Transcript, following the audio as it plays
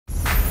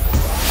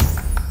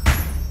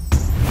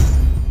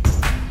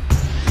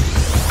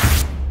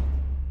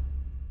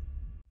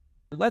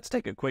Let's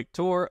take a quick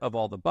tour of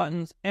all the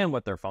buttons and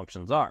what their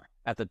functions are.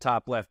 At the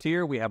top left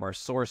here, we have our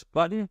source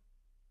button.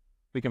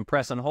 We can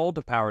press and hold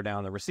to power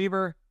down the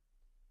receiver.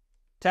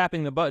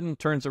 Tapping the button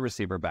turns the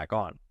receiver back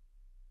on.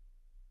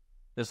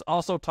 This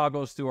also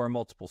toggles through our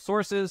multiple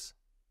sources: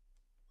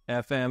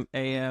 FM,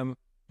 AM,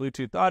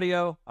 Bluetooth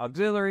audio,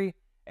 auxiliary,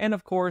 and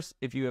of course,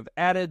 if you have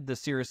added the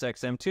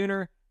SiriusXM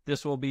tuner,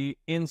 this will be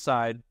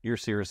inside your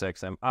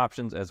SiriusXM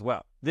options as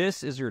well.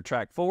 This is your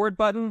track forward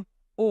button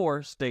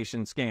or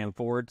station scan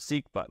forward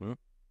seek button,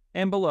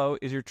 and below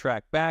is your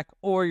track back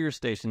or your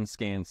station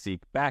scan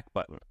seek back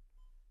button.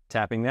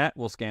 Tapping that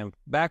will scan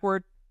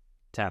backward.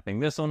 Tapping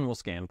this one will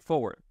scan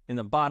forward. In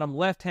the bottom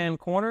left-hand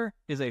corner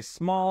is a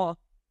small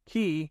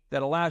key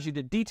that allows you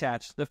to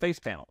detach the face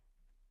panel.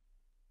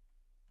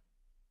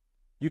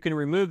 You can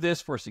remove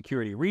this for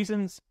security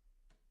reasons.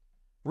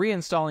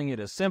 Reinstalling it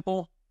is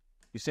simple.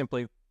 You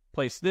simply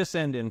place this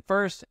end in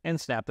first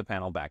and snap the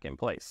panel back in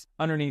place.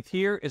 Underneath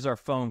here is our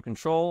phone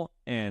control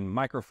and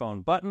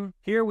microphone button.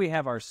 Here we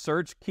have our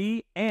search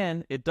key,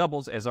 and it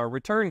doubles as our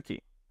return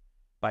key.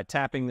 By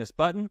tapping this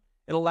button,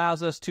 it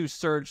allows us to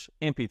search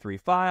MP3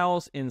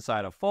 files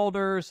inside of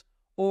folders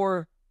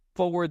or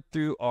forward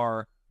through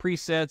our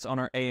presets on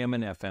our AM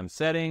and FM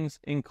settings,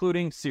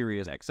 including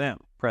SiriusXM.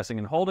 Pressing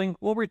and holding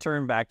will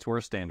return back to our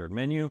standard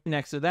menu.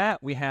 Next to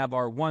that, we have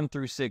our 1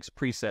 through 6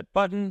 preset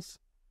buttons.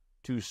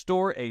 To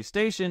store a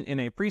station in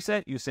a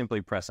preset, you simply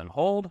press and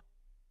hold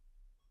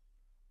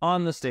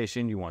on the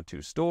station you want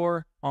to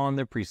store, on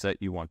the preset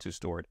you want to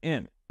store it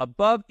in.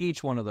 Above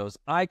each one of those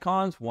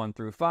icons, 1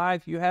 through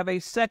 5, you have a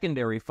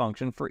secondary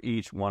function for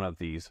each one of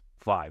these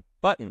 5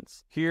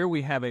 buttons. Here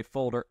we have a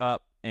folder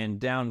up and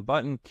down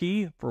button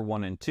key for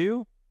 1 and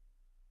 2.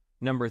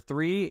 Number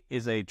 3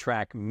 is a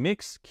track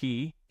mix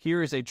key.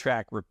 Here is a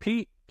track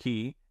repeat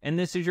key, and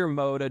this is your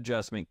mode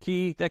adjustment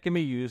key that can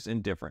be used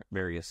in different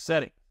various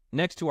settings.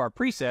 Next to our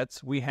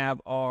presets, we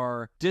have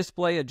our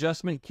display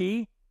adjustment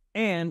key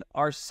and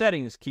our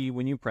settings key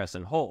when you press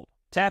and hold.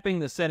 Tapping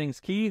the settings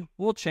key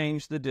will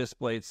change the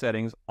display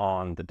settings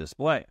on the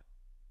display.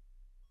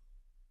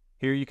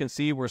 Here you can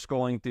see we're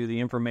scrolling through the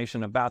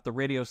information about the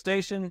radio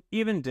station,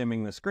 even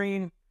dimming the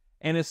screen,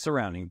 and its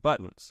surrounding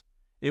buttons.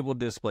 It will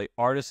display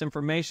artist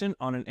information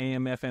on an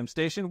AM/FM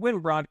station when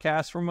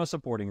broadcast from a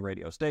supporting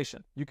radio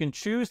station. You can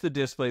choose the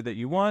display that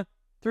you want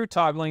through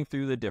toggling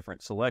through the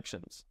different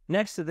selections.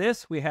 Next to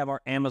this, we have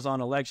our Amazon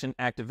Alexa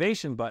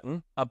activation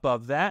button.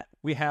 Above that,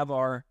 we have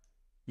our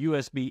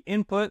USB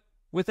input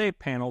with a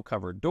panel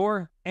covered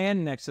door.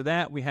 And next to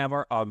that, we have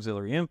our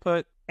auxiliary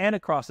input. And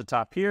across the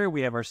top here,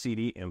 we have our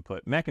CD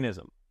input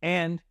mechanism.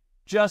 And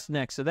just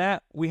next to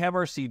that, we have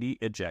our CD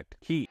eject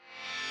key.